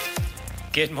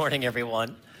Good morning,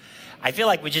 everyone. I feel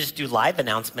like we just do live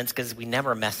announcements because we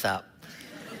never mess up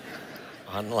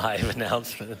on live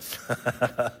announcements.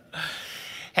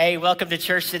 Hey, welcome to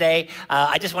church today.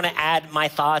 I just want to add my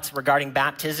thoughts regarding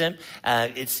baptism.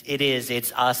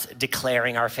 It's us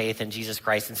declaring our faith in Jesus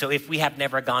Christ. And so if we have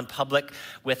never gone public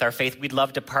with our faith, we'd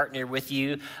love to partner with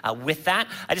you with that.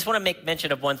 I just want to make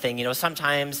mention of one thing. You know,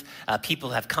 sometimes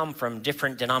people have come from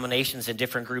different denominations and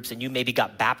different groups, and you maybe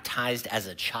got baptized as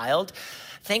a child.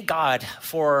 Thank God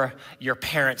for your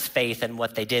parents' faith and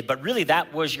what they did. But really,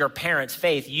 that was your parents'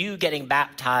 faith. You getting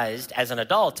baptized as an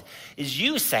adult is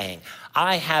you saying,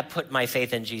 I have put my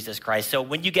faith in Jesus Christ. So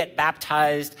when you get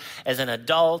baptized as an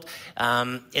adult,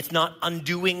 it's not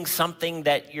undoing something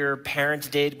that your parents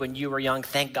did when you were young.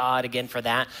 Thank God again for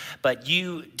that. But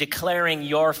you declaring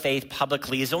your faith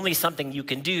publicly is only something you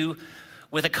can do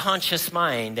with a conscious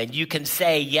mind, and you can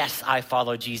say, yes, I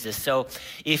follow Jesus. So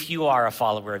if you are a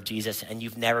follower of Jesus and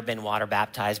you've never been water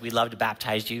baptized, we'd love to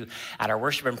baptize you at our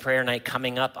worship and prayer night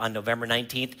coming up on November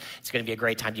 19th. It's going to be a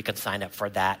great time. You can sign up for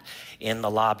that in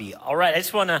the lobby. All right, I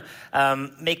just want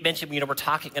to make mention, we're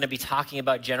going to be talking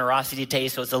about generosity today,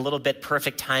 so it's a little bit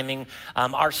perfect timing.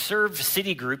 Our Serve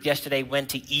City group yesterday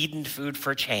went to Eden Food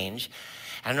for Change.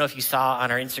 I don't know if you saw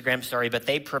on our Instagram story, but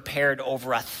they prepared over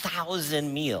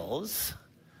 1,000 meals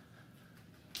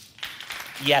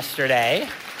yesterday.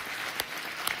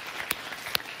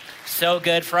 So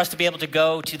good for us to be able to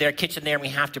go to their kitchen there, and we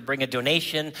have to bring a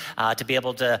donation to be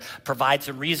able to provide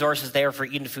some resources there for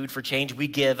Eden Food for Change. We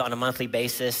give on a monthly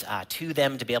basis to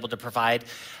them to be able to provide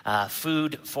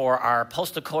food for our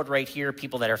postal code right here,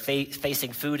 people that are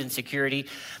facing food insecurity.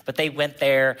 But they went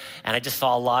there, and I just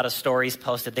saw a lot of stories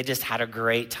posted. They just had a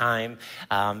great time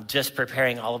just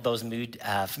preparing all of those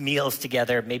meals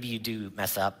together. Maybe you do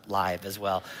mess up live as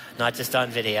well, not just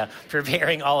on video,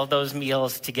 preparing all of those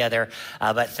meals together.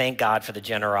 But thank God for the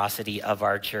generosity of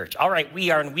our church. All right, we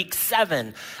are in week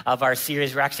 7 of our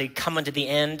series. We're actually coming to the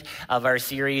end of our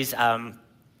series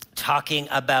talking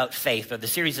about faith. The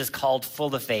series is called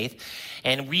Full of Faith,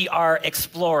 and we are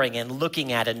exploring and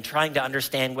looking at it and trying to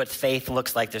understand what faith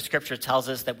looks like. The scripture tells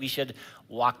us that we should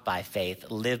walk by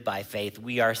faith, live by faith.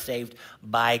 We are saved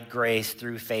by grace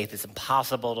through faith. It's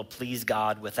impossible to please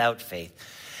God without faith.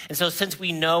 And so since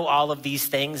we know all of these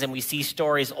things and we see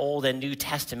stories, Old and New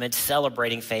Testament,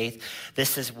 celebrating faith,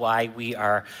 this is why we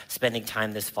are spending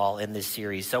time this fall in this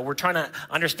series. So we're trying to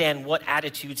understand what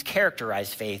attitudes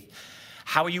characterize faith.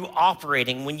 How are you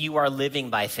operating when you are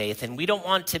living by faith? And we don't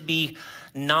want to be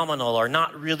nominal or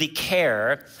not really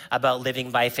care about living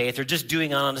by faith or just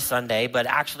doing it on a Sunday, but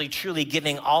actually truly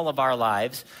giving all of our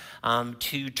lives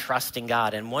to trusting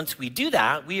God. And once we do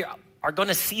that, we are going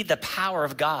to see the power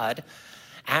of God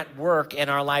at work in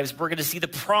our lives. We're going to see the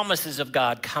promises of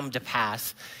God come to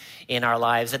pass in our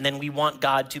lives. And then we want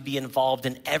God to be involved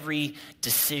in every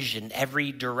decision,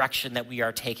 every direction that we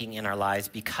are taking in our lives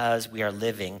because we are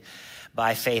living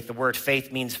by faith. The word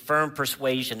faith means firm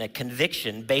persuasion, a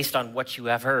conviction based on what you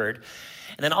have heard.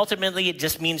 And then ultimately it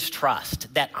just means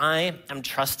trust, that I am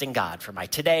trusting God for my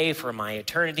today, for my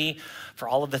eternity, for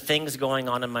all of the things going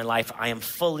on in my life. I am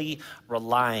fully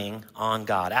relying on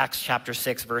God. Acts chapter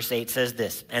 6 verse 8 says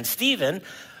this, and Stephen,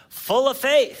 full of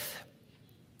faith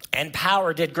and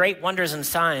power, did great wonders and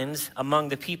signs among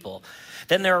the people.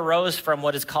 Then there arose from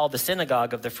what is called the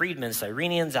synagogue of the freedmen,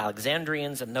 Cyrenians,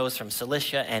 Alexandrians, and those from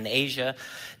Cilicia and Asia,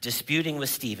 disputing with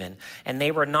Stephen. And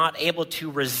they were not able to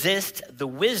resist the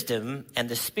wisdom and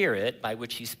the spirit by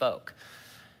which he spoke.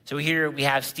 So here we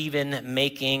have Stephen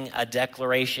making a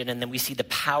declaration, and then we see the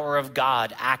power of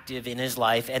God active in his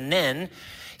life. And then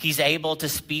he's able to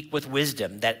speak with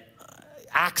wisdom, that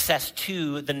access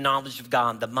to the knowledge of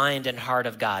God, the mind and heart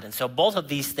of God. And so both of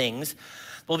these things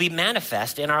will be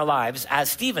manifest in our lives as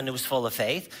Stephen, who was full of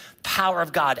faith, power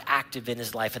of God active in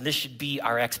his life. And this should be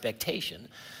our expectation.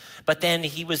 But then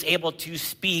he was able to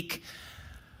speak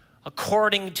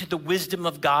according to the wisdom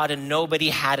of God, and nobody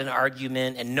had an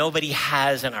argument, and nobody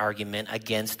has an argument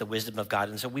against the wisdom of God.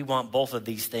 And so we want both of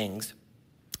these things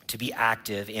to be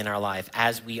active in our life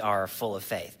as we are full of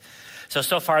faith.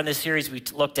 So far in this series, we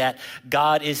looked at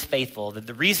God is faithful. That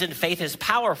the reason faith is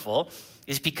powerful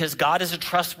is because God is a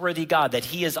trustworthy God, that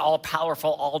he is all-powerful,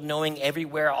 all-knowing,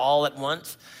 everywhere, all at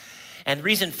once. And the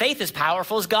reason faith is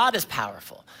powerful is God is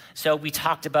powerful. So we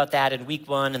talked about that in week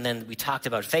 1, and then we talked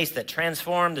about faith that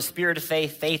transforms, the spirit of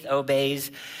faith, faith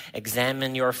obeys,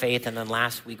 examine your faith. And then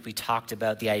last week we talked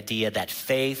about the idea that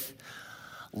faith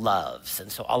loves.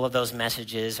 And so all of those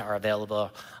messages are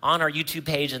available on our YouTube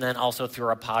page and then also through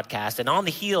our podcast. And on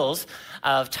the heels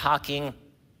of talking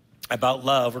about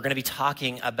love, we're going to be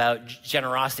talking about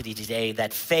generosity today,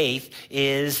 that faith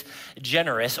is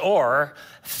generous, or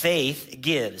faith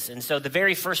gives. And so the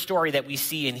very first story that we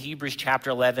see in Hebrews chapter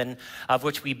 11, of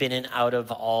which we've been in out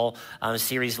of all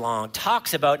series long,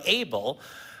 talks about Abel,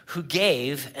 who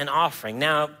gave an offering.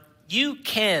 Now, you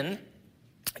can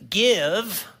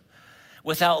give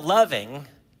without loving,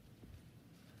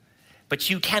 but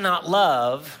you cannot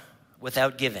love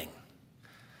without giving.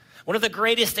 One of the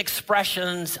greatest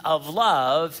expressions of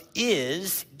love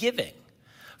is giving.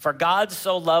 For God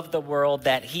so loved the world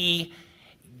that he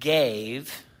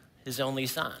gave his only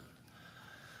son.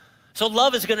 So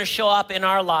love is going to show up in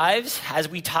our lives. As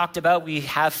we talked about, we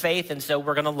have faith, and so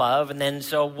we're going to love. And then,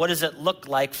 so what does it look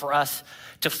like for us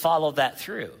to follow that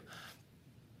through?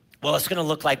 Well, it's going to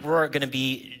look like we're going to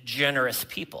be generous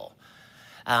people.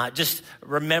 Just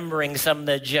remembering some of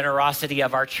the generosity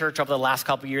of our church over the last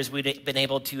couple of years, we've been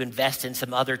able to invest in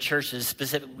some other churches.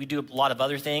 Specifically, we do a lot of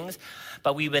other things,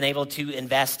 but we've been able to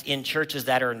invest in churches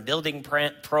that are in building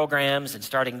programs and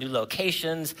starting new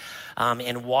locations.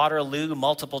 In Waterloo,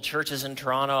 multiple churches in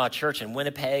Toronto, a church in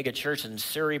Winnipeg, a church in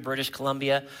Surrey, British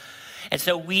Columbia. And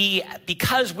so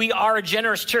because we are a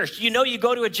generous church, you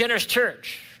go to a generous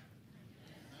church.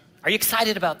 Are you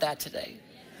excited about that today?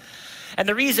 And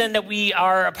the reason that we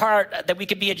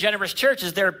could be a generous church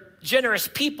is there are generous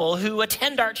people who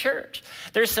attend our church.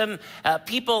 There's some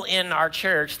people in our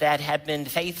church that have been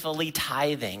faithfully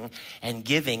tithing and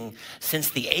giving since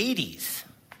the 80s.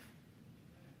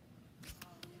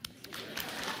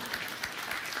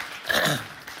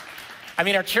 I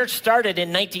mean, our church started in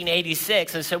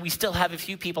 1986, and so we still have a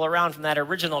few people around from that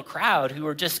original crowd who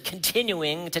are just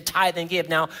continuing to tithe and give.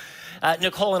 Now,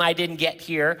 Nicole and I didn't get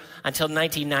here until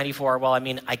 1994. Well, I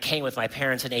mean, I came with my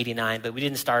parents in 89, but we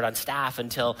didn't start on staff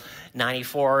until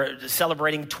 94,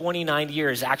 celebrating 29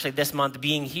 years, actually this month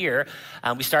being here.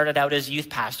 We started out as youth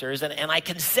pastors, and I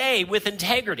can say with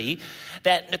integrity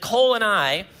that Nicole and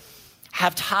I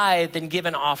have tithed and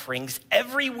given offerings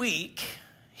every week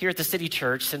here at the City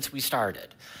Church since we started.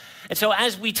 And so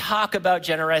as we talk about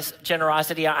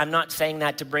generosity, I'm not saying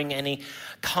that to bring any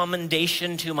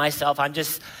commendation to myself. I'm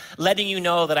just letting you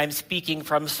know that I'm speaking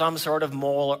from some sort of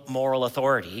moral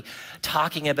authority,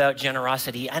 talking about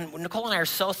generosity. And Nicole and I are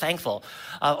so thankful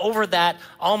over that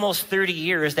almost 30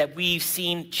 years that we've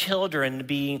seen children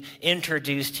being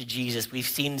introduced to Jesus. We've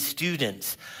seen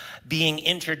students being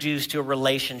introduced to a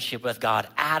relationship with God,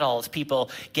 adults,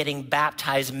 people getting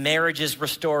baptized, marriages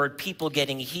restored, people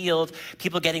getting healed,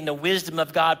 people getting the wisdom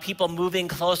of God, people moving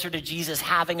closer to Jesus,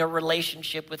 having a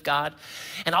relationship with God.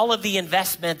 And all of the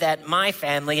investment that my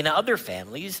family and other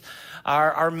families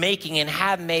are making and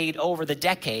have made over the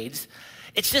decades.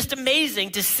 It's just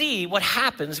amazing to see what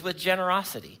happens with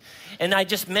generosity. And I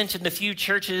just mentioned a few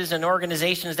churches and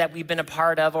organizations that we've been a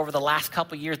part of over the last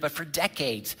couple of years, but for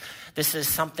decades, this is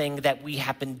something that we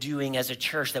have been doing as a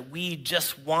church, that we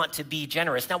just want to be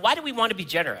generous. Now, why do we want to be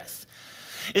generous?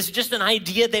 Is it just an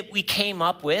idea that we came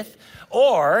up with,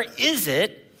 or is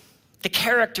it the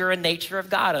character and nature of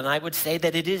God? And I would say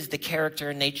that it is the character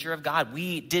and nature of God.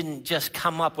 We didn't just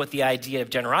come up with the idea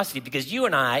of generosity because you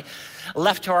and I,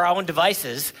 left to our own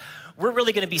devices, we're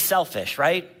really going to be selfish,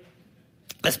 right?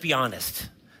 Let's be honest.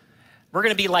 We're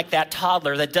going to be like that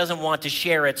toddler that doesn't want to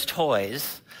share its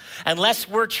toys unless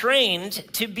we're trained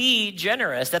to be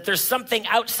generous, that there's something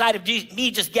outside of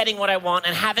me just getting what I want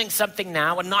and having something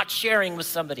now and not sharing with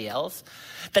somebody else,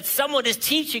 that someone is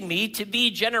teaching me to be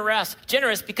generous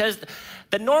because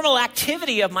the normal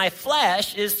activity of my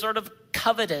flesh is sort of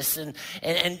covetous and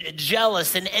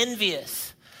jealous and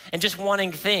envious and just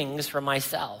wanting things for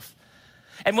myself.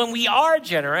 And when we are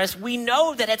generous, we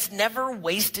know that it's never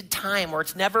wasted time or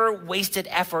it's never wasted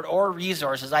effort or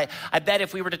resources. I bet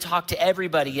if we were to talk to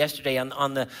everybody yesterday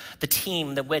on the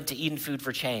team that went to Eden Food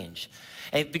for Change,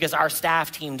 because our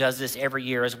staff team does this every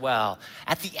year as well,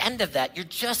 at the end of that, you're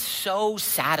just so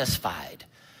satisfied.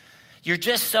 You're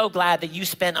just so glad that you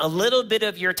spent a little bit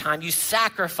of your time, you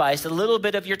sacrificed a little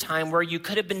bit of your time where you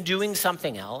could have been doing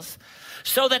something else,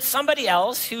 so that somebody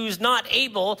else who's not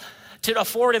able to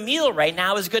afford a meal right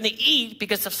now is going to eat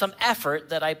because of some effort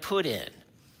that I put in.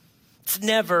 It's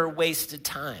never wasted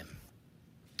time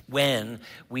when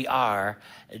we are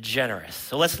generous.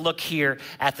 So let's look here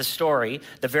at the story,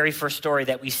 the very first story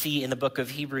that we see in the book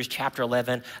of Hebrews chapter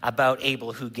 11 about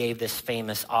Abel, who gave this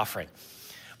famous offering.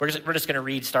 We're just going to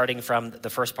read starting from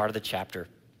the first part of the chapter.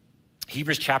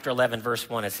 Hebrews chapter 11, verse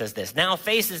 1, it says this: "Now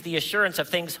faith is the assurance of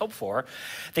things hoped for,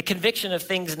 the conviction of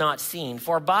things not seen.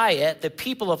 For by it the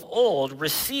people of old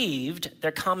received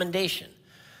their commendation."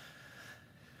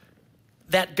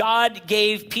 That God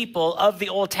gave people of the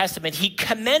Old Testament, he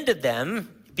commended them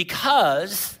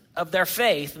because of their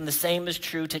faith, and the same is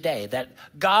true today, that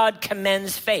God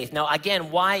commends faith. Now,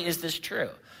 again, why is this true?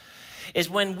 Is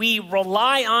when we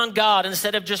rely on God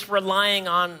instead of just relying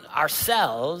on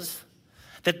ourselves,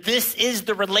 that this is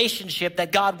the relationship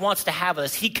that God wants to have with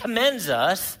us. He commends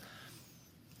us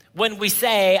when we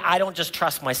say, I don't just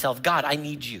trust myself. God, I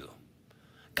need you.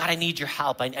 God, I need your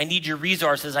help. I need your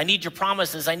resources. I need your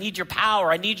promises. I need your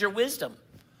power. I need your wisdom.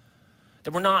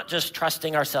 That we're not just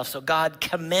trusting ourselves. So God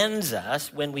commends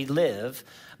us when we live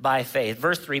by faith.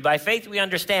 Verse 3, by faith we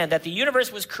understand that the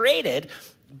universe was created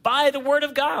by the word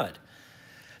of God,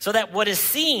 so that what is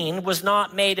seen was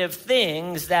not made of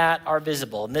things that are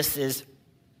visible. And this is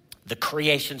the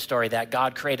creation story, that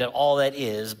God created all that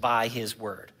is by his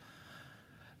word.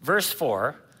 Verse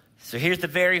 4, so here's the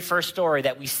very first story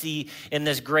that we see in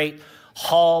this great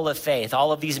hall of faith.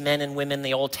 All of these men and women in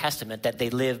the Old Testament, that they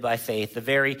live by faith. The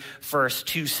very first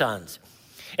two sons.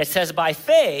 It says, by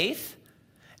faith,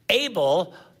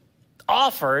 Abel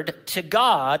offered to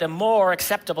God a more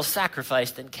acceptable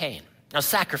sacrifice than Cain. Now,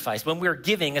 sacrifice, when we're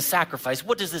giving a sacrifice,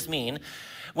 what does this mean?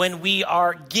 When we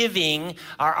are giving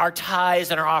our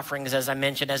tithes and our offerings, as I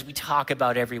mentioned, as we talk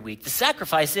about every week. The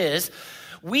sacrifice is,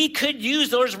 we could use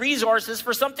those resources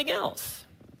for something else.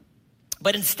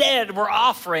 But instead, we're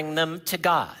offering them to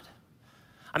God.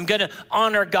 I'm going to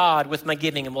honor God with my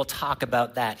giving, and we'll talk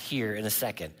about that here in a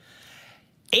second.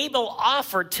 Abel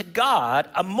offered to God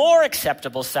a more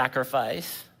acceptable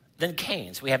sacrifice than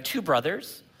Cain. So we have two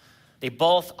brothers. They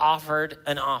both offered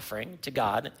an offering to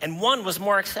God, and one was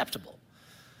more acceptable,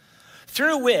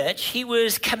 through which he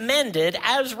was commended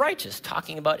as righteous,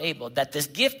 talking about Abel, that this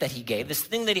gift that he gave, this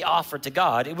thing that he offered to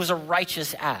God, it was a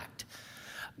righteous act.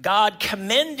 God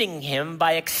commending him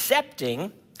by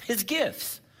accepting his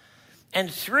gifts.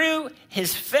 And through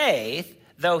his faith,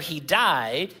 though he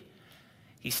died,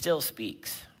 he still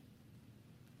speaks.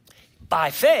 By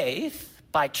faith,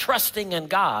 by trusting in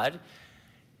God,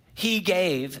 he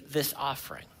gave this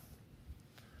offering.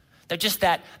 Now, just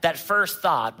that first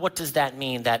thought, what does that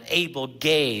mean? That Abel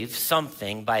gave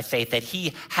something by faith, that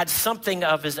he had something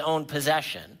of his own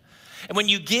possession. And when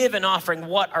you give an offering,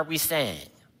 what are we saying?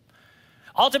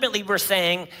 Ultimately, we're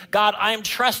saying, God, I'm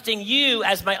trusting you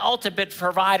as my ultimate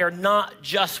provider, not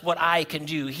just what I can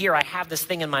do. Here, I have this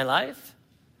thing in my life,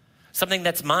 something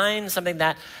that's mine, something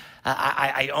that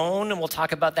I own, and we'll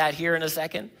talk about that here in a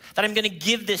second, that I'm going to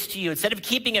give this to you. Instead of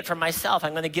keeping it for myself,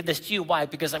 I'm going to give this to you. Why?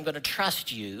 Because I'm going to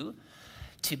trust you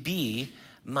to be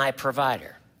my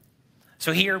provider.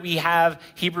 So here we have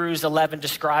Hebrews 11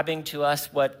 describing to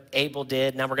us what Abel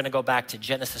did. Now we're going to go back to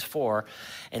Genesis 4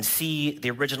 and see the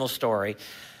original story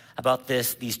about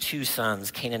these two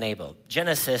sons, Cain and Abel.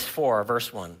 Genesis 4,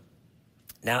 verse 1.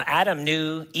 Now Adam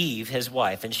knew Eve, his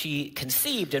wife, and she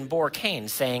conceived and bore Cain,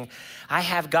 saying, I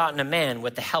have gotten a man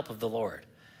with the help of the Lord.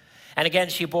 And again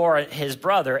she bore his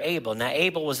brother Abel. Now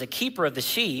Abel was a keeper of the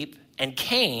sheep, and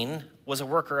Cain was a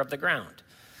worker of the ground.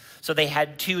 So they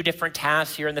had two different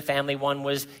tasks here in the family. One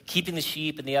was keeping the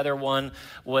sheep, and the other one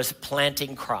was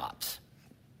planting crops.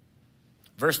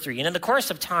 Verse 3, and in the course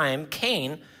of time,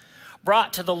 Cain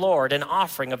brought to the Lord an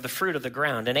offering of the fruit of the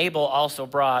ground, and Abel also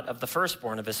brought of the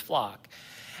firstborn of his flock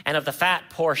and of the fat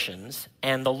portions.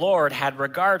 And the Lord had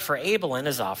regard for Abel and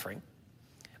his offering,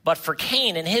 but for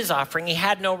Cain and his offering he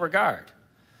had no regard.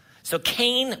 So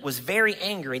Cain was very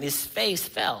angry, and his face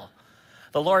fell.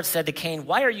 The Lord said to Cain,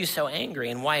 why are you so angry,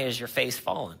 and why is your face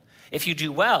fallen? If you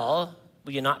do well,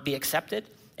 will you not be accepted?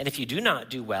 And if you do not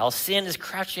do well, sin is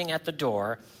crouching at the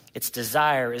door. Its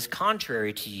desire is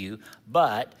contrary to you,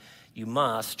 but you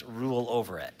must rule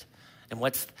over it. And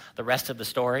what's the rest of the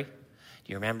story? Do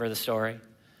you remember the story?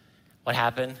 What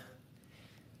happened?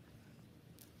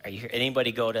 Are you here?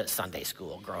 Anybody go to Sunday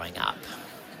school growing up?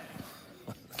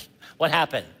 What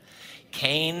happened?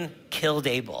 Cain killed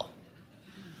Abel.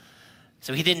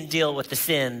 So he didn't deal with the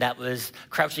sin that was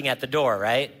crouching at the door,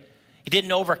 right? He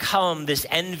didn't overcome this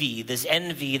envy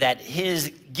that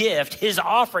his gift, his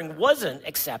offering wasn't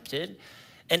accepted,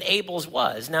 and Abel's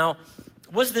was. Now,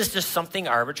 was this just something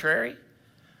arbitrary?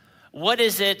 What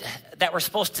is it that we're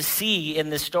supposed to see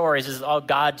in this story? Is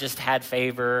God just had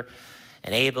favor,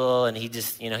 and Abel, and he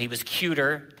just, he was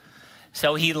cuter,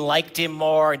 so he liked him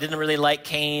more. He didn't really like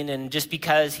Cain, and just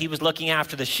because he was looking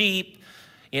after the sheep,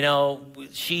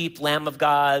 sheep, lamb of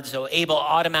God, so Abel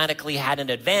automatically had an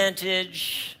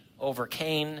advantage over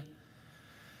Cain.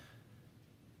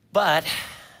 But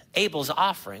Abel's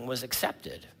offering was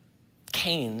accepted.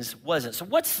 Cain's wasn't. So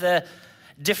what's the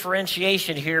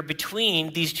differentiation here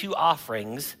between these two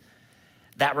offerings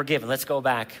that were given? Let's go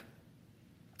back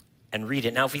and read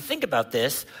it. Now, if we think about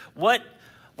this, what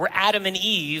were Adam and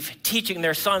Eve teaching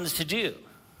their sons to do?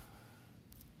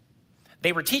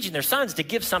 They were teaching their sons to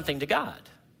give something to God.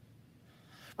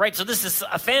 Right? So this is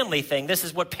a family thing. This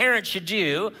is what parents should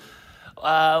do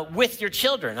with your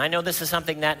children. I know this is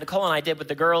something that Nicole and I did with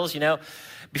the girls,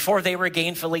 before they were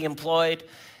gainfully employed.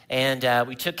 And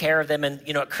we took care of them. And,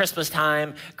 at Christmas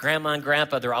time, grandma and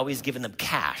grandpa, they're always giving them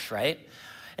cash, right?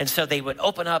 And so they would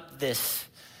open up this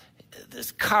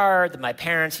card that my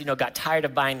parents, got tired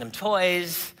of buying them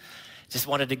toys, just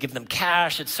wanted to give them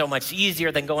cash. It's so much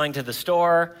easier than going to the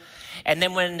store. And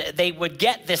then when they would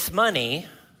get this money,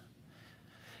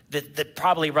 that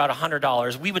probably about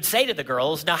 $100, we would say to the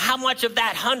girls, now how much of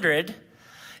that 100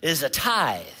 is a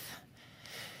tithe?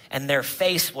 And their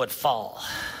face would fall.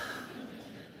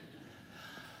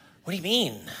 What do you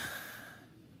mean?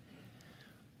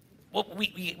 Well,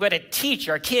 we got to teach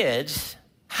our kids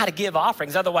how to give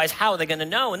offerings. Otherwise, how are they going to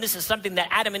know? And this is something that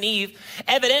Adam and Eve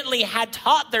evidently had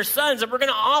taught their sons, that we're going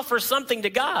to offer something to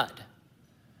God.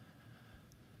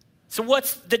 So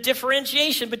what's the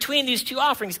differentiation between these two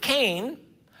offerings? Cain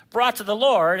brought to the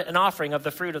Lord an offering of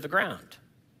the fruit of the ground.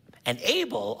 And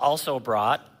Abel also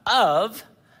brought of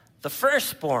the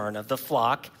firstborn of the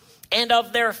flock and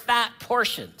of their fat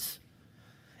portions.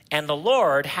 And the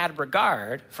Lord had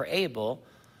regard for Abel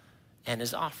and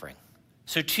his offering.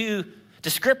 So two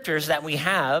descriptors that we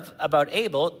have about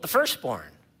Abel: the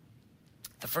firstborn.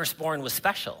 The firstborn was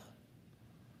special.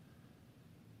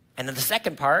 And then the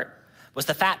second part was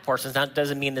the fat portions. Now, it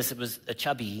doesn't mean it was a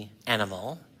chubby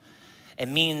animal. It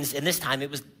means, in this time,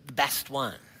 it was the best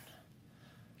one.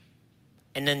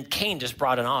 And then Cain just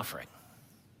brought an offering.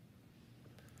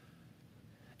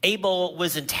 Abel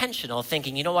was intentional,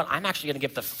 thinking, you know what, I'm actually going to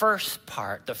give the first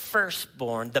part, the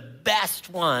firstborn, the best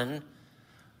one,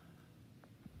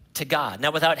 to God.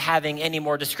 Now, without having any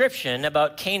more description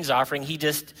about Cain's offering, he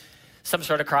just, some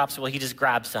sort of crops, he just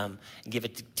grabbed some and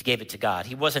gave it to God.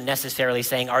 He wasn't necessarily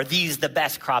saying, are these the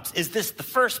best crops? Is this the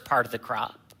first part of the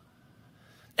crop?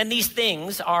 And these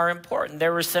things are important.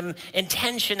 There was some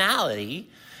intentionality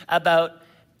about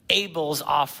Abel's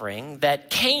offering that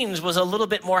Cain's was a little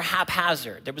bit more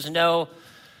haphazard. There was no,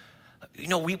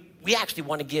 we actually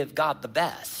want to give God the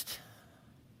best.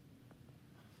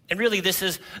 And really, this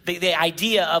is the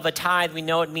idea of a tithe. We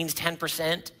know it means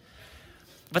 10%.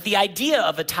 But the idea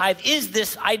of a tithe is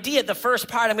this idea, the first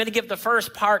part, I'm going to give the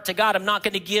first part to God. I'm not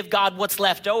going to give God what's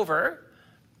left over.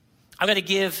 I'm going to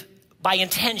give by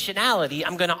intentionality.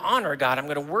 I'm going to honor God. I'm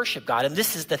going to worship God. And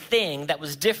this is the thing that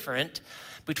was different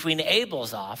between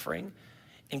Abel's offering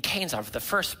and Cain's offering, the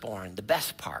firstborn, the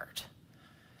best part.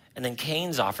 And then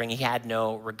Cain's offering, he had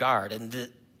no regard. And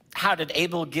how did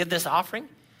Abel give this offering?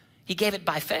 He gave it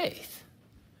by faith,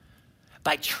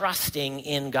 by trusting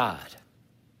in God.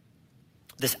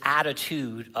 This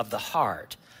attitude of the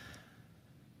heart.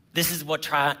 This is what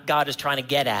God is trying to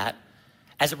get at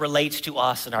as it relates to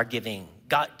us and our giving.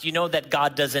 God, do you know that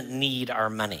God doesn't need our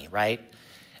money, right?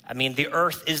 I mean, the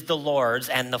earth is the Lord's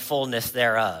and the fullness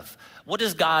thereof. What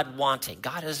is God wanting?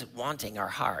 God is wanting our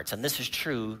hearts. And this is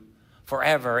true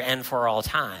forever and for all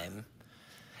time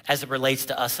as it relates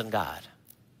to us and God.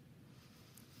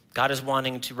 God is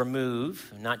wanting to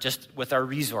remove, not just with our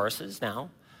resources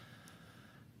now,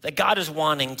 that God is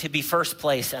wanting to be first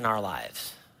place in our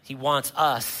lives. He wants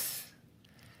us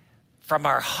from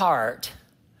our heart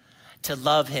to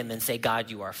love him and say,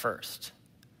 God, you are first.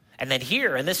 And then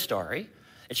here in this story,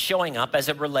 it's showing up as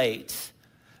it relates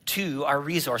to our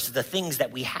resources, the things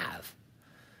that we have.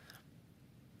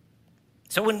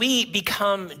 So when we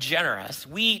become generous,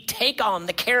 we take on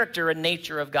the character and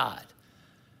nature of God.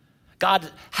 God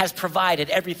has provided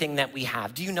everything that we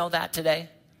have. Do you know that today?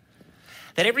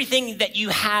 That everything that you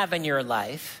have in your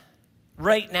life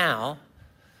right now,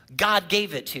 God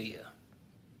gave it to you.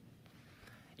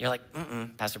 You're like,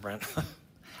 Pastor Brent.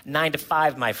 9 to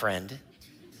 5, my friend.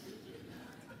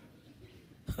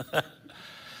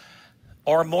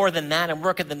 Or more than that, I'm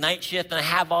working the night shift and I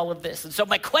have all of this. And so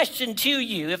my question to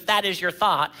you, if that is your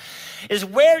thought, is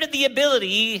where did the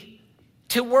ability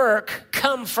to work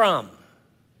come from?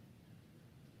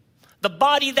 The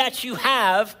body that you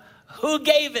have, who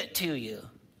gave it to you?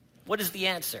 What is the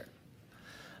answer?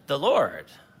 The Lord.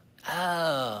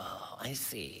 Oh, I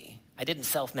see. I didn't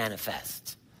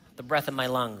self-manifest. The breath in my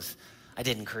lungs, I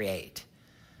didn't create.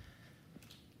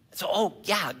 So,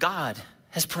 God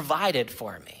has provided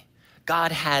for me.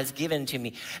 God has given to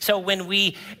me. So when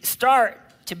we start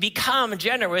to become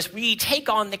generous, we take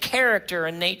on the character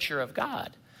and nature of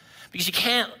God. Because you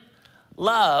can't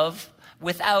love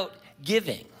without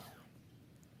giving.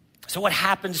 So what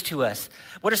happens to us?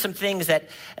 What are some things that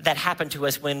happen to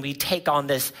us when we take on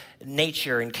this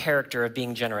nature and character of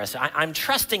being generous? I'm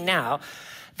trusting now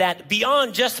that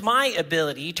beyond just my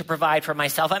ability to provide for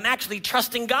myself, I'm actually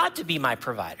trusting God to be my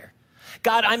provider.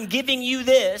 God, I'm giving you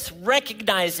this,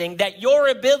 recognizing that your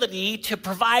ability to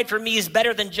provide for me is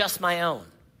better than just my own.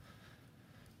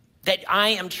 That I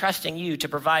am trusting you to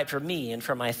provide for me and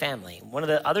for my family. One of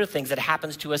the other things that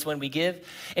happens to us when we give,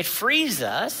 it frees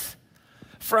us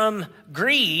from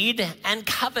greed and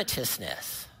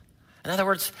covetousness. In other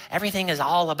words, everything is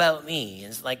all about me.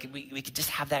 It's like we could just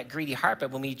have that greedy heart,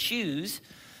 but when we choose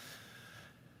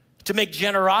to make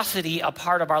generosity a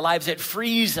part of our lives, it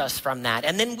frees us from that.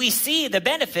 And then we see the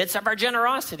benefits of our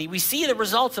generosity. We see the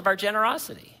results of our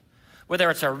generosity, whether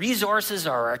it's our resources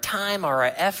or our time or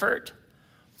our effort.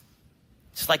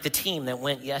 It's like the team that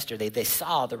went yesterday. They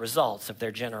saw the results of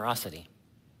their generosity.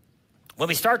 When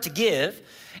we start to give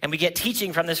and we get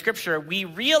teaching from the scripture, we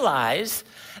realize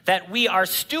that we are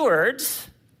stewards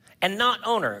and not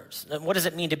owners. What does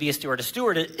it mean to be a steward? A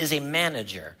steward is a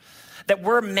manager. That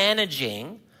we're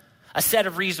managing a set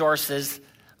of resources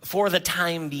for the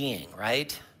time being,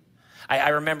 right? I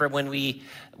remember when we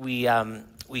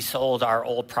sold our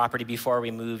old property before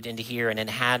we moved into here, and it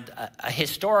had a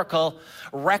historical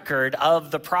record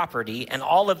of the property and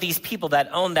all of these people that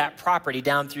owned that property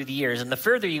down through the years. And the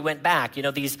further you went back,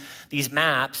 these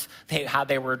maps, how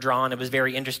they were drawn, it was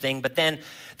very interesting. But then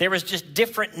there was just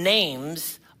different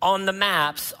names on the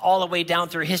maps all the way down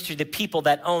through history, the people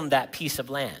that owned that piece of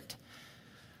land.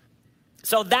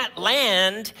 So that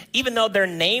land, even though their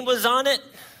name was on it,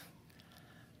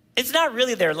 it's not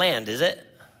really their land, is it?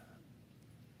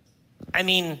 I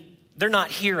mean, they're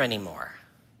not here anymore.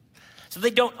 So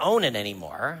they don't own it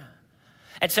anymore.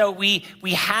 And so we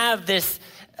have this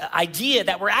idea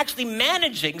that we're actually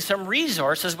managing some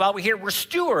resources while we're here. We're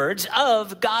stewards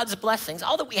of God's blessings.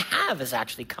 All that we have has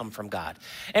actually come from God.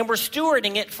 And we're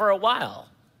stewarding it for a while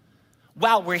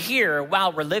we're here,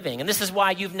 while we're living. And this is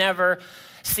why you've never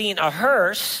seen a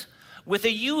hearse with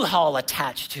a U-Haul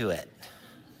attached to it.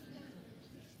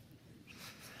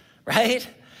 Right?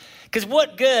 Because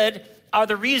what good are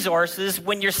the resources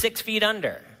when you're 6 feet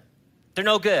under? They're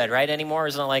no good, right, anymore.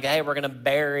 It's not like, hey, we're going to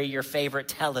bury your favorite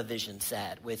television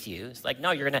set with you. It's like,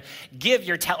 no, you're going to give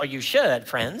or you should,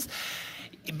 friends,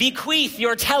 bequeath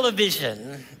your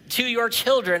television to your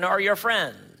children or your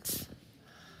friends.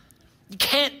 You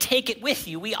can't take it with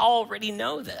you. We already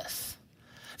know this.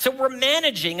 So we're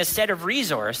managing a set of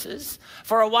resources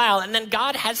for a while, and then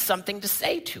God has something to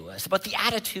say to us about the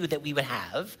attitude that we would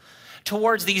have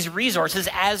towards these resources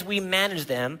as we manage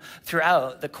them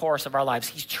throughout the course of our lives.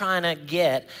 He's trying to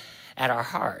get at our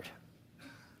heart.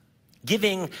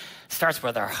 Giving starts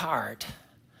with our heart.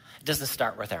 It doesn't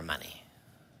start with our money.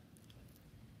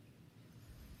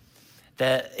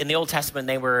 In the Old Testament,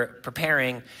 they were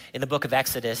preparing in the book of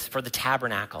Exodus for the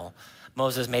tabernacle.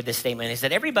 Moses made this statement. He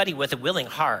said, everybody with a willing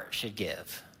heart should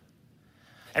give.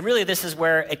 And really, this is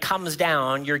where it comes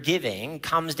down, your giving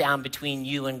comes down between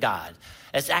you and God.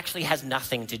 It actually has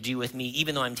nothing to do with me,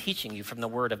 even though I'm teaching you from the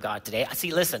Word of God today.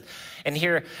 See, listen, and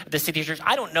here at the City Church,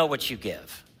 I don't know what you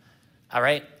give, all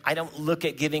right? I don't look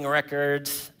at giving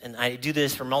records, and I do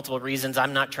this for multiple reasons.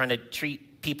 I'm not trying to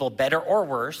treat people better or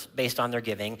worse based on their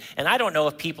giving, and I don't know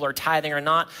if people are tithing or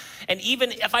not. And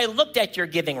even if I looked at your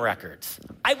giving records,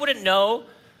 I wouldn't know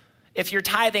if you're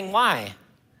tithing. Why?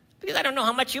 Because I don't know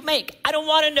how much you make. I don't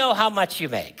want to know how much you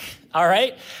make, all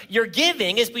right? Your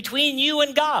giving is between you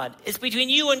and God. It's between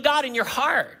you and God and your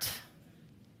heart.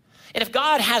 And if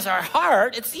God has our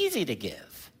heart, it's easy to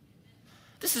give.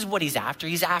 This is what he's after.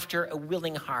 He's after a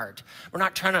willing heart. We're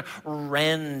not trying to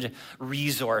rend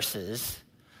resources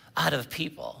out of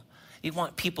people. We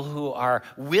want people who are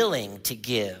willing to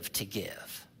give, to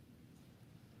give.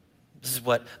 This is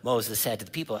what Moses said to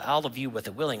the people. All of you with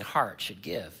a willing heart should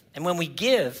give. And when we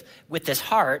give with this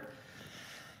heart,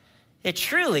 it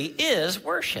truly is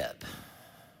worship.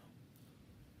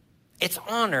 It's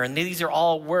honor. And these are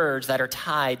all words that are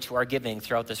tied to our giving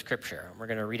throughout the scripture. We're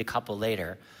going to read a couple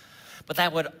later. But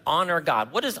that would honor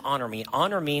God. What does honor mean?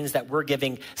 Honor means that we're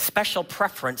giving special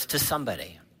preference to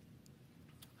somebody.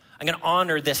 I'm going to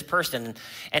honor this person.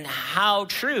 And how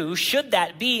true should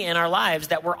that be in our lives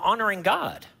that we're honoring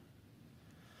God?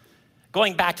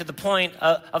 Going back to the point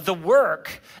of the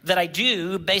work that I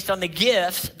do based on the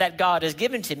gifts that God has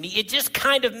given to me, it just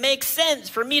kind of makes sense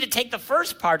for me to take the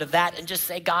first part of that and just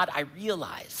say, God, I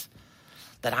realize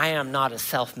that I am not a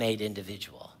self-made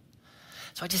individual.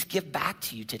 So I just give back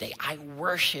to you today. I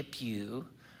worship you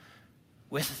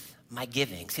with my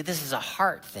giving. See, this is a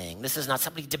heart thing. This is not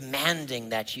somebody demanding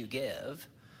that you give.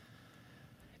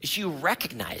 It's you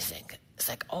recognizing. It's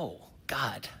like, oh,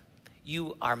 God,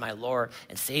 you are my Lord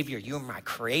and Savior. You are my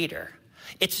creator.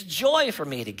 It's joy for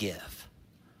me to give.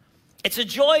 It's a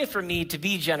joy for me to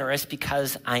be generous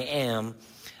because I am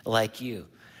like you.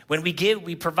 When we give,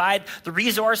 we provide the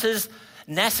resources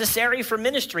necessary for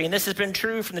ministry. And this has been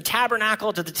true from the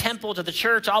tabernacle to the temple to the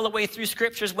church, all the way through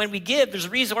scriptures. When we give, there's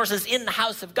resources in the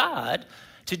house of God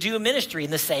to do ministry.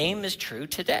 And the same is true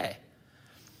today.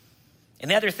 And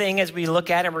the other thing, as we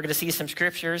look at it, we're going to see some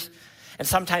scriptures, and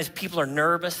sometimes people are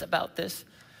nervous about this.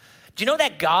 Do you know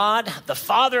that God, the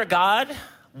Father God,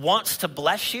 wants to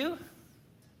bless you?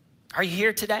 Are you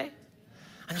here today?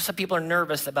 I know some people are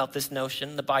nervous about this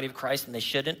notion, the body of Christ, and they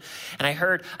shouldn't. And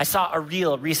I saw a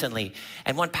reel recently,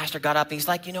 and one pastor got up and he's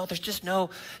like, there's just no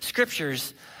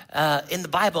scriptures in the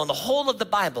Bible, in the whole of the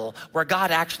Bible, where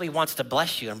God actually wants to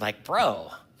bless you. I'm like, bro,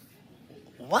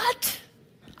 what?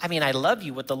 I mean, I love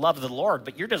you with the love of the Lord,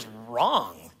 but you're just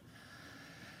wrong.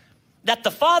 That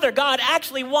the Father God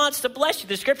actually wants to bless you.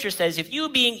 The scripture says, if you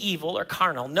being evil or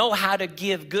carnal know how to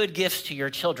give good gifts to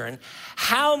your children,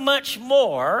 how much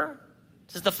more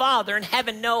does the Father in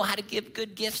heaven know how to give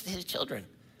good gifts to his children?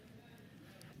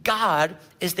 God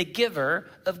is the giver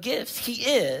of gifts. He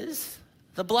is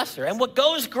the blesser. And what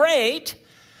goes great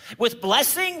with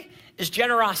blessing is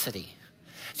generosity.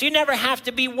 So you never have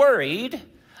to be worried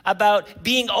about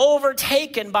being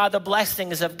overtaken by the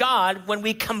blessings of God when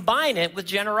we combine it with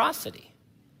generosity.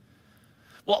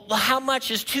 Well, how much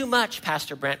is too much,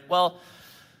 Pastor Brent? Well,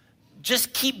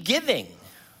 just keep giving.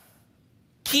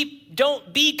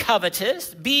 Don't be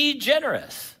covetous, be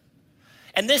generous.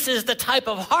 And this is the type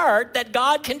of heart that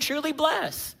God can truly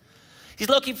bless. He's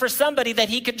looking for somebody that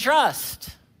he can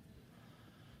trust.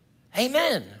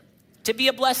 Amen. To be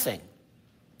a blessing.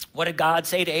 What did God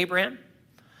say to Abraham?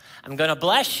 I'm going to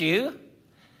bless you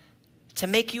to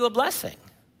make you a blessing.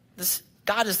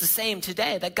 God is the same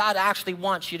today, that God actually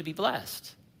wants you to be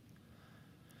blessed.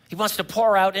 He wants to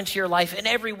pour out into your life in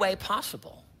every way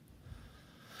possible.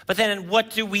 But then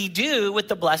what do we do with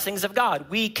the blessings of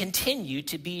God? We continue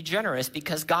to be generous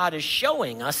because God is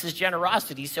showing us his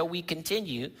generosity, so we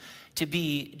continue to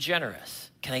be generous.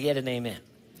 Can I get an amen?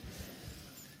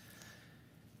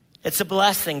 It's a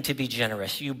blessing to be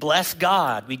generous. You bless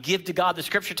God. We give to God. The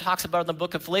scripture talks about in the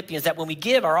book of Philippians that when we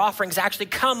give, our offerings actually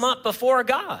come up before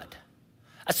God.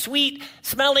 A sweet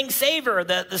smelling savor,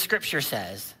 the scripture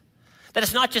says. That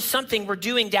it's not just something we're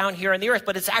doing down here on the earth,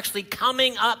 but it's actually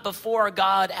coming up before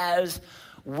God as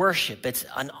worship. It's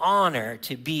an honor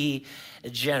to be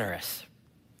generous.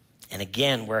 And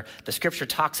again, where the scripture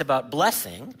talks about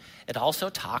blessing, it also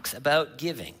talks about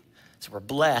giving. So we're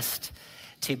blessed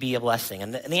to be a blessing.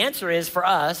 And the answer is for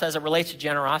us, as it relates to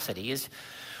generosity, is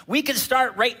we can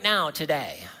start right now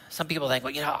today. Some people think,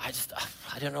 well,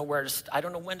 I don't know where to, I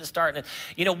don't know when to start.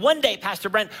 And, one day, Pastor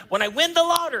Brent, when I win the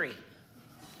lottery,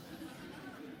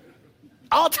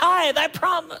 I'll tithe, I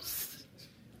promise.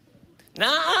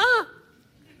 Nah,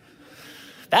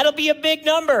 that'll be a big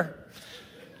number.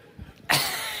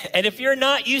 And if you're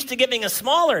not used to giving a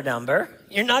smaller number,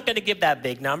 you're not going to give that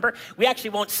big number. We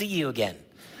actually won't see you again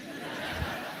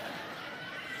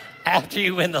after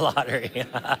you win the lottery.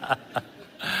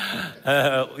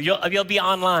 You'll be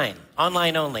online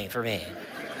only for me.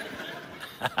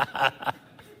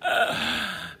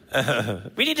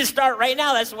 We need to start right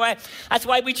now. That's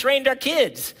why we trained our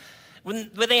kids when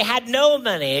they had no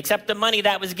money except the money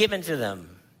that was given to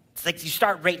them. It's like you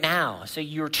start right now. So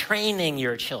you're training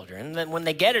your children. Then when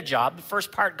they get a job, the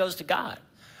first part goes to God.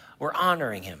 We're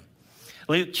honoring him.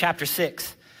 Luke chapter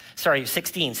 16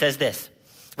 says this,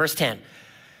 verse 10.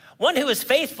 One who is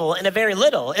faithful in a very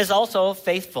little is also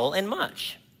faithful in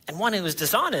much. And one who is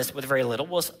dishonest with very little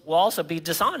will also be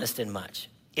dishonest in much.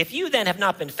 If you then have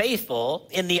not been faithful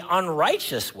in the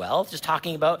unrighteous wealth, just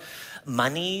talking about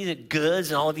money, goods,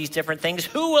 and all of these different things,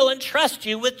 who will entrust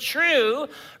you with true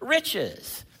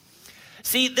riches?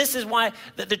 See, this is why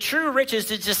the true riches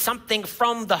is just something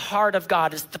from the heart of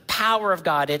God. It's the power of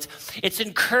God. It's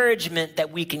encouragement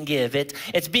that we can give.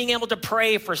 It's being able to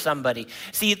pray for somebody.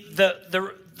 See,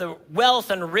 the wealth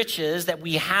and riches that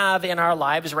we have in our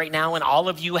lives right now, and all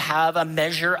of you have a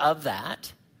measure of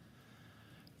that,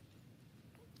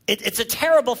 it's a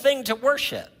terrible thing to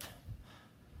worship.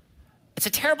 It's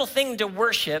a terrible thing to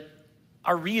worship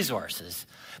our resources,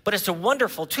 but it's a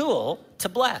wonderful tool to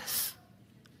bless.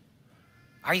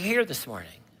 Are you here this morning?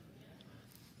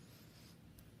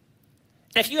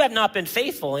 If you have not been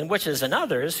faithful in which is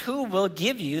another's, who will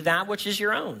give you that which is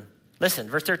your own? Listen,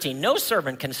 verse 13, no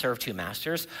servant can serve two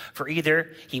masters, for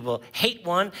either he will hate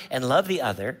one and love the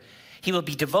other, he will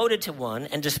be devoted to one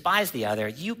and despise the other.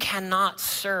 You cannot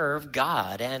serve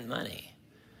God and money.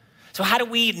 So how do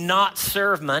we not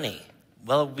serve money?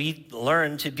 Well, we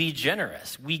learn to be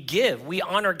generous. We give, we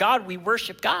honor God, we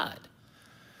worship God.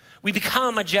 We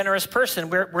become a generous person.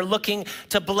 We're looking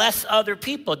to bless other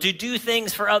people, to do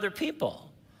things for other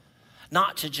people,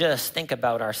 not to just think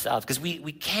about ourselves, because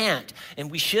we can't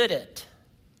and we shouldn't.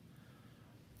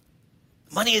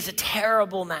 Money is a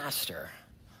terrible master.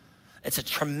 It's a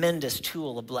tremendous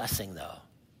tool of blessing, though.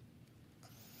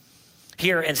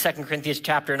 Here in 2 Corinthians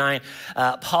chapter 9,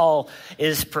 Paul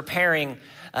is preparing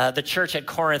the church at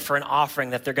Corinth for an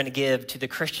offering that they're going to give to the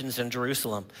Christians in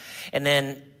Jerusalem. And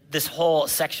then this whole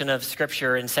section of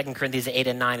scripture in 2 Corinthians 8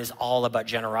 and 9 is all about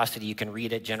generosity. You can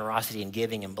read it, generosity and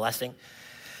giving and blessing.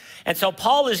 And so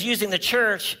Paul is using the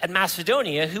church at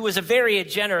Macedonia, who was a very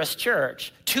generous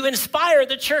church, to inspire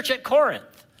the church at Corinth.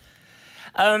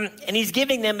 And he's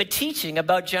giving them a teaching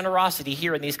about generosity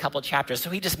here in these couple of chapters. So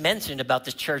he just mentioned about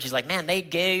this church. He's like, man, they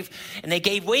gave, and they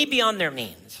gave way beyond their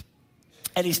means.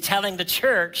 And he's telling the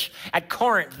church at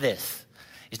Corinth this.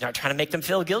 He's not trying to make them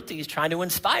feel guilty. He's trying to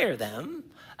inspire them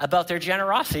about their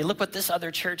generosity. Look what this other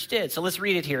church did. So let's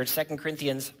read it here in 2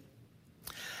 Corinthians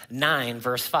 9,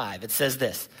 verse 5. It says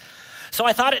this. So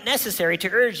I thought it necessary to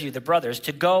urge you, the brothers,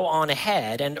 to go on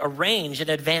ahead and arrange in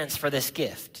advance for this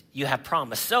gift you have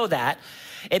promised, so that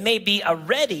it may be a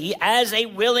ready as a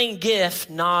willing gift,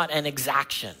 not an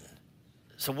exaction.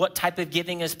 So what type of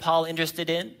giving is Paul interested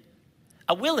in?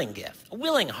 A willing gift, a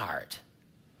willing heart.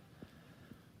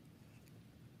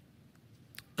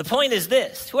 The point is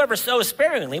this: whoever sows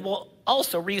sparingly will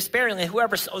also reap sparingly.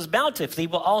 Whoever sows bountifully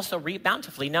will also reap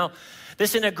bountifully. Now,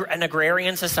 this is an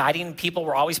agrarian society, and people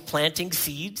were always planting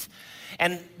seeds.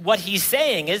 And what he's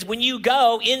saying is, when you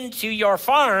go into your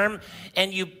farm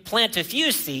and you plant a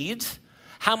few seeds,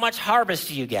 how much harvest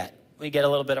do you get? Well, you get a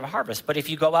little bit of a harvest. But if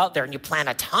you go out there and you plant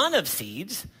a ton of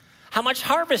seeds, how much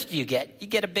harvest do you get? You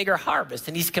get a bigger harvest.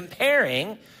 And he's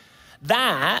comparing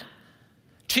that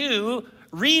to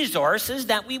resources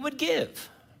that we would give.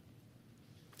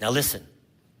 Now listen,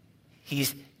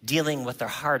 he's dealing with their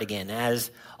heart again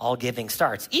as all giving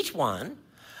starts. Each one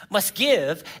must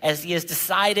give as he has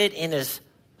decided in his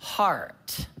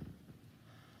heart.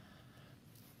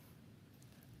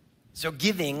 So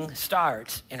giving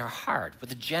starts in our heart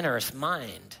with a generous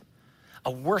mind,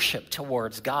 a worship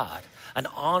towards God, an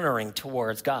honoring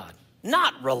towards God,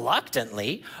 not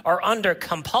reluctantly or under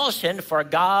compulsion, for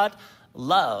God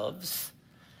loves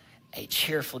a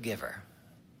cheerful giver.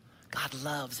 God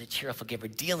loves a cheerful giver,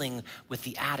 dealing with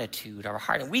the attitude of our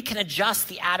heart. And we can adjust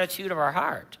the attitude of our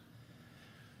heart.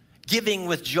 Giving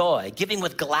with joy, giving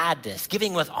with gladness,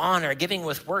 giving with honor, giving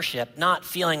with worship, not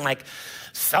feeling like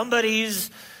somebody's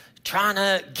trying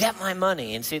to get my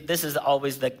money. And see, this is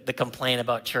always the complaint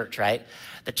about church, right?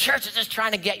 The church is just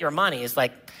trying to get your money. It's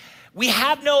like, we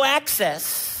have no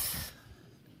access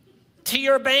to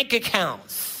your bank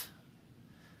accounts.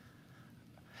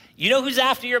 You know who's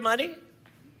after your money?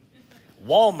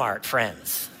 Walmart,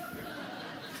 friends.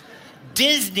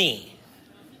 Disney.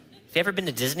 Have you ever been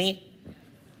to Disney?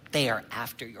 They are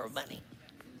after your money.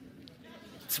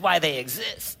 That's why they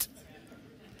exist.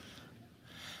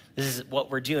 This is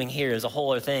what we're doing here is a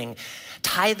whole other thing.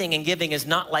 Tithing and giving is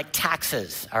not like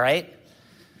taxes, all right?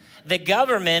 The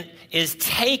government is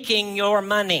taking your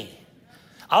money.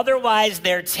 Otherwise,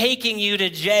 they're taking you to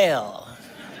jail.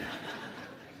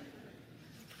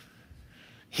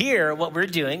 Here, what we're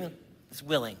doing is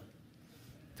willing.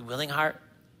 The willing heart.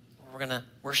 We're going to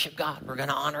worship God. We're going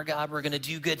to honor God. We're going to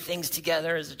do good things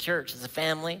together as a church, as a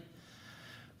family.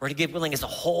 We're going to give willing as a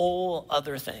whole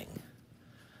other thing.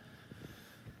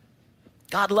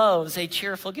 God loves a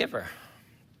cheerful giver.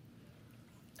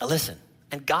 Now listen,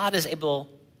 and God is able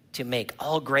to make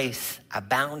all grace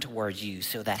abound towards you,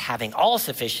 so that having all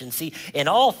sufficiency in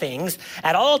all things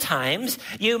at all times,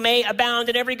 you may abound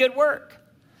in every good work.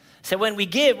 So when we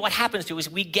give, what happens to us,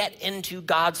 we get into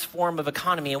God's form of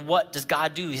economy. And what does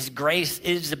God do? His grace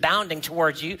is abounding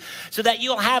towards you, so that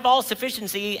you'll have all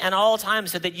sufficiency at all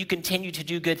times, so that you continue to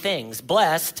do good things.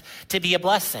 Blessed to be a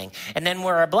blessing. And then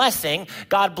we're a blessing,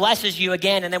 God blesses you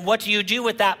again. And then what do you do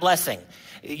with that blessing?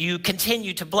 You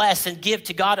continue to bless and give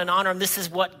to God and honor him. This is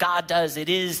what God does. It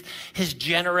is his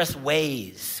generous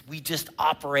ways. We just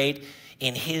operate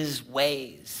in his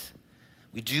ways.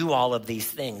 We do all of these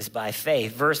things by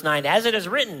faith. Verse 9, as it is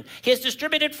written, he has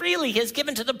distributed freely, he has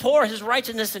given to the poor, his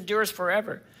righteousness endures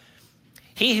forever.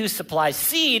 He who supplies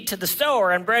seed to the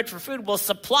sower and bread for food will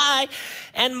supply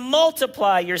and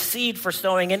multiply your seed for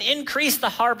sowing and increase the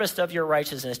harvest of your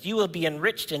righteousness. You will be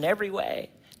enriched in every way,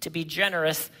 to be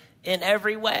generous in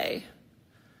every way.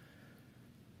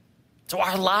 So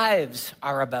our lives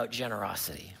are about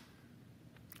generosity,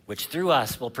 which through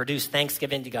us will produce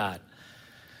thanksgiving to God.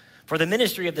 For the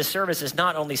ministry of the service is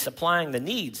not only supplying the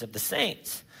needs of the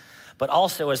saints, but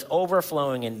also as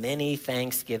overflowing in many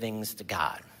thanksgivings to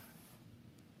God.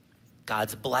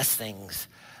 God's blessings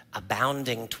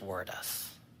abounding toward us.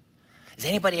 Is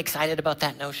anybody excited about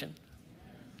that notion?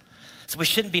 So we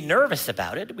shouldn't be nervous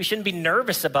about it. We shouldn't be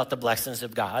nervous about the blessings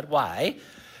of God. Why?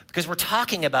 Because we're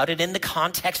talking about it in the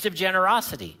context of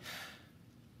generosity.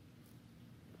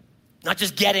 Not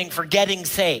just getting for getting's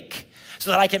sake,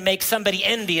 so that I can make somebody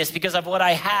envious because of what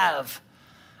I have.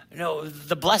 No,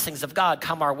 the blessings of God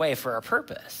come our way for a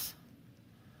purpose.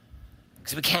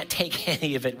 Because we can't take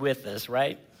any of it with us,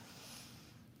 right?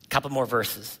 A couple more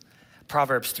verses.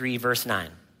 Proverbs 3, verse 9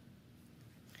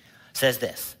 says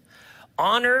this: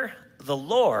 honor the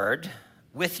Lord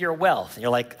with your wealth. And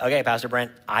you're like, okay, Pastor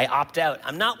Brent, I opt out.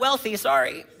 I'm not wealthy,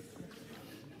 sorry.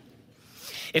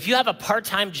 If you have a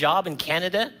part-time job in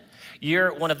Canada,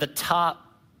 you're one of the top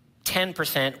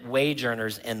 10% wage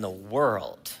earners in the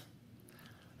world.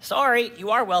 Sorry,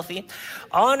 you are wealthy.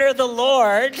 Honor the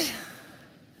Lord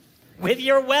with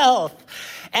your wealth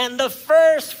and the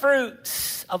first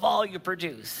fruits of all you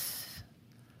produce.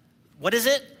 What is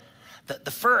it? The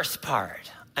first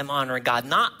part. I'm honoring God,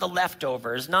 not the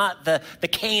leftovers, not the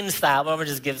Cain style. I'm going to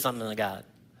just give something to God.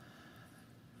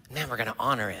 Man, we're going to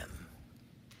honor him.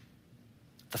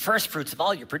 The first fruits of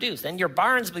all you produce. And your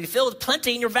barns will be filled with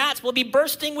plenty, and your vats will be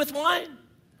bursting with wine.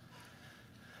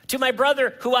 To my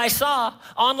brother who I saw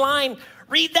online,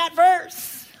 read that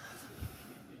verse.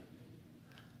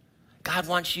 God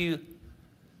wants you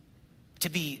to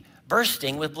be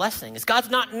bursting with blessings. God's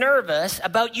not nervous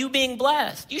about you being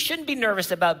blessed. You shouldn't be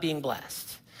nervous about being blessed.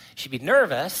 You should be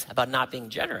nervous about not being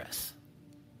generous.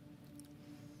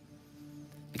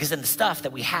 Because then the stuff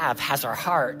that we have has our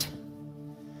heart.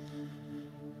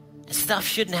 And stuff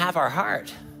shouldn't have our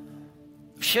heart.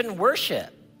 We shouldn't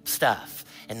worship stuff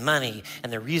and money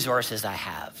and the resources I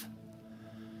have.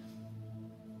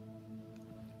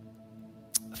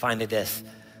 Finally, this.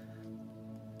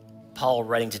 Paul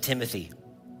writing to Timothy.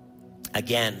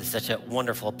 Again, such a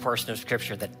wonderful portion of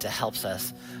scripture that helps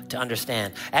us to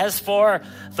understand. As for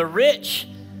the rich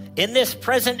in this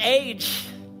present age,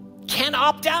 can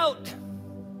opt out.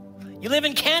 You live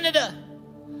in Canada.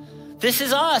 This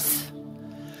is us.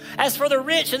 As for the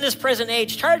rich in this present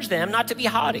age, charge them not to be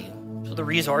haughty. So the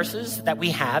resources that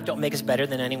we have don't make us better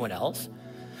than anyone else,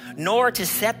 nor to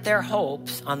set their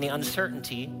hopes on the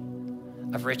uncertainty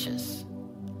of riches.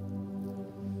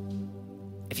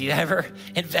 If you ever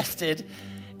invested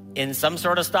in some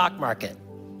sort of stock market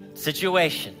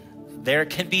situation, there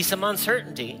can be some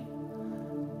uncertainty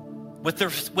with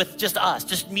just us,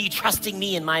 just me trusting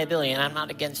me and my ability. And I'm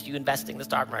not against you investing in the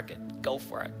stock market. Go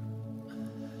for it.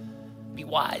 Be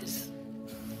wise.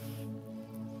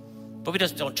 But we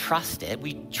just don't trust it.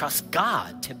 We trust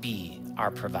God to be our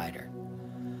provider.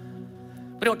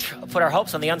 We don't put our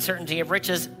hopes on the uncertainty of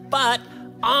riches, but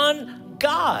on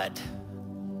God.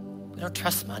 We don't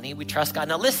trust money, we trust God.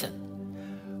 Now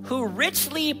listen, who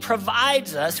richly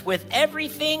provides us with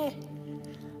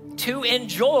everything to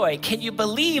enjoy. Can you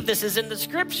believe this is in the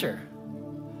scripture?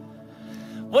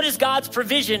 What is God's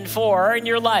provision for in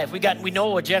your life? We know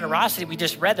what generosity we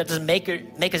just read. That doesn't make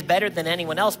us better than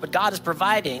anyone else, but God is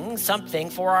providing something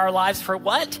for our lives for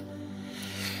what?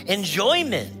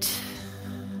 Enjoyment.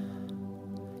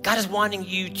 God is wanting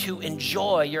you to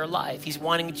enjoy your life. He's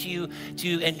wanting you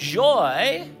to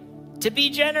enjoy, to be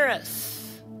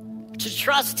generous, to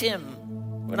trust him.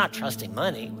 We're not trusting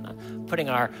money. We're not putting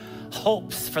our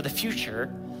hopes for the future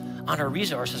on our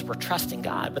resources. We're trusting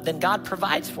God, but then God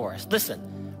provides for us. Listen,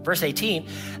 verse 18,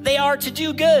 they are to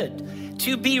do good,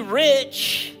 to be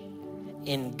rich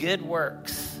in good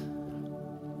works,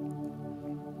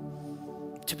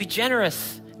 to be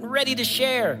generous and ready to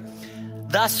share,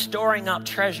 thus storing up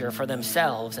treasure for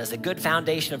themselves as a good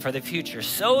foundation for the future,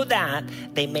 so that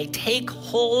they may take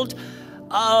hold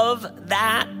of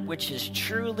that which is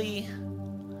truly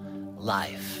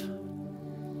life.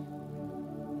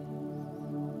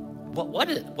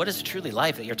 What is truly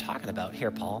life that you're talking about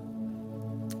here, Paul?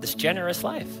 This generous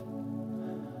life.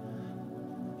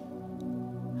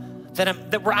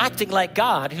 That we're acting like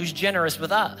God who's generous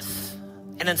with us.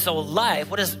 And then so life,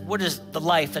 what does the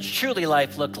life that's truly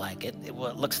life look like? It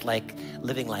looks like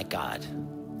living like God,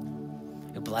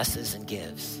 who blesses and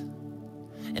gives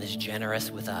and is generous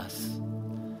with us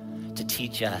to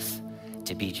teach us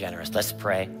to be generous. Let's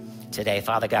pray today.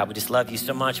 Father God, we just love you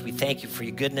so much. We thank you for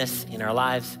your goodness in our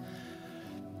lives.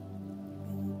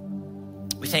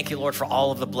 We thank you, Lord, for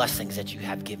all of the blessings that you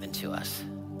have given to us.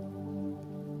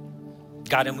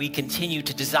 God, and we continue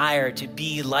to desire to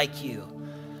be like you,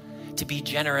 to be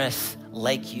generous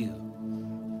like you.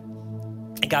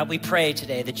 And God, we pray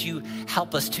today that you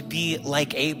help us to be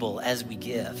like Abel as we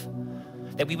give.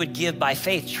 that we would give by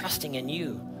faith, trusting in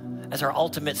you as our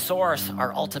ultimate source,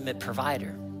 our ultimate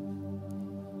provider.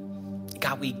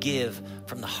 God, we give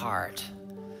from the heart,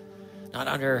 not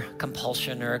under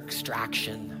compulsion or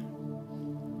extraction,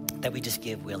 that we just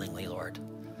give willingly, Lord,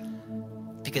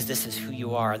 because this is who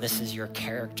you are and this is your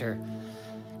character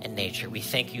and nature. We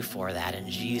thank you for that. In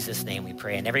Jesus' name we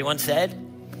pray. And everyone said,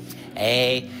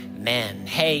 amen.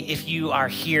 Hey, if you are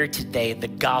here today, the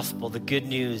gospel, the good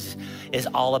news is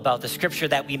all about the scripture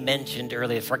that we mentioned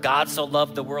earlier. For God so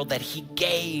loved the world that he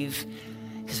gave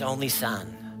his only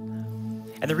son.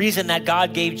 And the reason that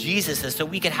God gave Jesus is so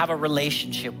we could have a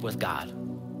relationship with God.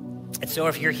 And so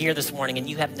if you're here this morning and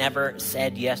you have never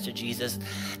said yes to Jesus,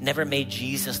 never made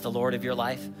Jesus the Lord of your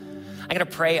life, I'm going to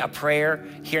pray a prayer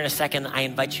here in a second. I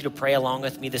invite you to pray along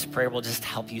with me. This prayer will just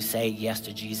help you say yes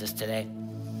to Jesus today.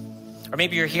 Or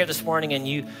maybe you're here this morning and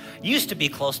you used to be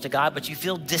close to God, but you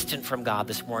feel distant from God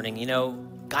this morning. You know,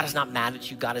 God is not mad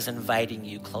at you. God is inviting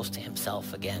you close to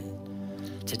himself again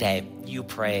today. You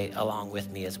pray along with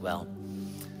me as well.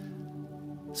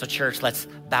 So church, let's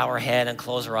bow our head and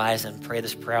close our eyes and pray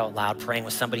this prayer out loud, praying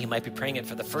with somebody who might be praying it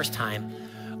for the first time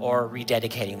or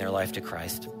rededicating their life to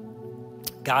Christ.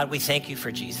 God, we thank you for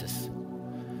Jesus.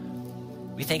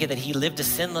 We thank you that he lived a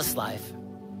sinless life.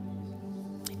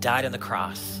 He died on the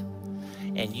cross,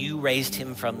 and you raised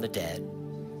him from the dead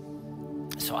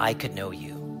so I could know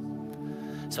you.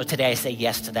 So today I say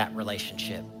yes to that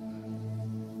relationship.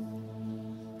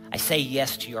 I say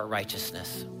yes to your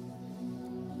righteousness.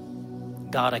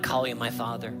 God, I call you my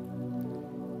Father.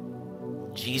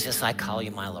 Jesus, I call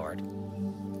you my Lord.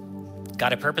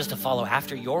 God, I purpose to follow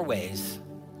after your ways,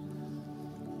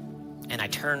 and I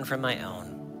turn from my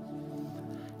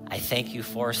own. I thank you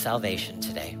for salvation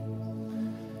today.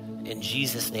 In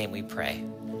Jesus' name we pray.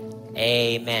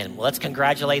 Amen. Well, let's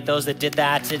congratulate those that did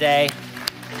that today.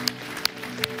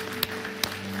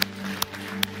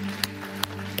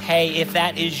 Hey, if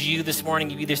that is you this morning,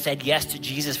 you either said yes to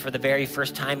Jesus for the very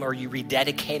first time or you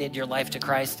rededicated your life to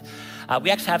Christ, we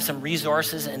actually have some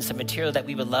resources and some material that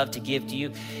we would love to give to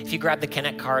you. If you grab the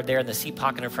Connect card there in the seat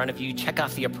pocket in front of you, check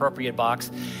off the appropriate box.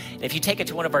 And if you take it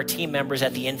to one of our team members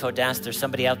at the info desk, there's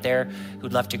somebody out there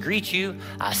who'd love to greet you,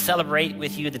 celebrate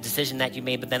with you the decision that you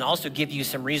made, but then also give you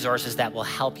some resources that will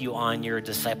help you on your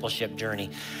discipleship journey.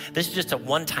 This is just a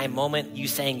one-time moment, you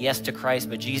saying yes to Christ,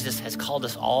 but Jesus has called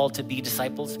us all to be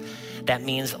disciples. That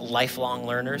means lifelong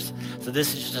learners. So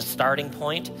this is just a starting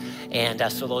point. And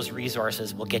so those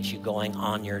resources will get you going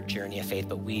on your journey of faith.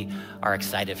 But we are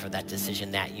excited for that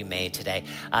decision that you made today.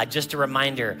 Just a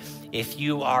reminder, if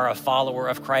you are a follower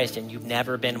of Christ and you've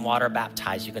never been water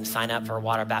baptized, you can sign up for a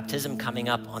water baptism coming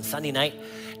up on Sunday night,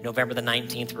 November the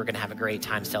 19th. We're going to have a great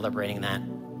time celebrating that.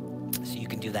 So you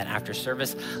can do that after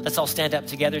service. Let's all stand up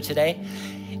together today.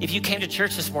 If you came to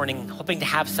church this morning hoping to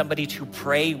have somebody to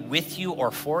pray with you or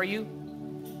for you,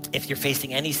 if you're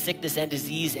facing any sickness and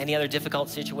disease, any other difficult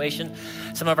situation,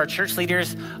 some of our church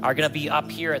leaders are going to be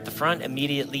up here at the front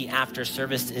immediately after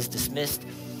service is dismissed,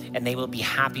 and they will be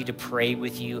happy to pray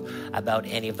with you about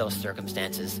any of those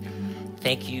circumstances.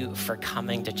 Thank you for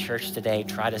coming to church today.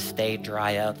 Try to stay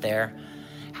dry out there.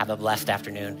 Have a blessed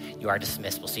afternoon. You are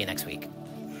dismissed. We'll see you next week.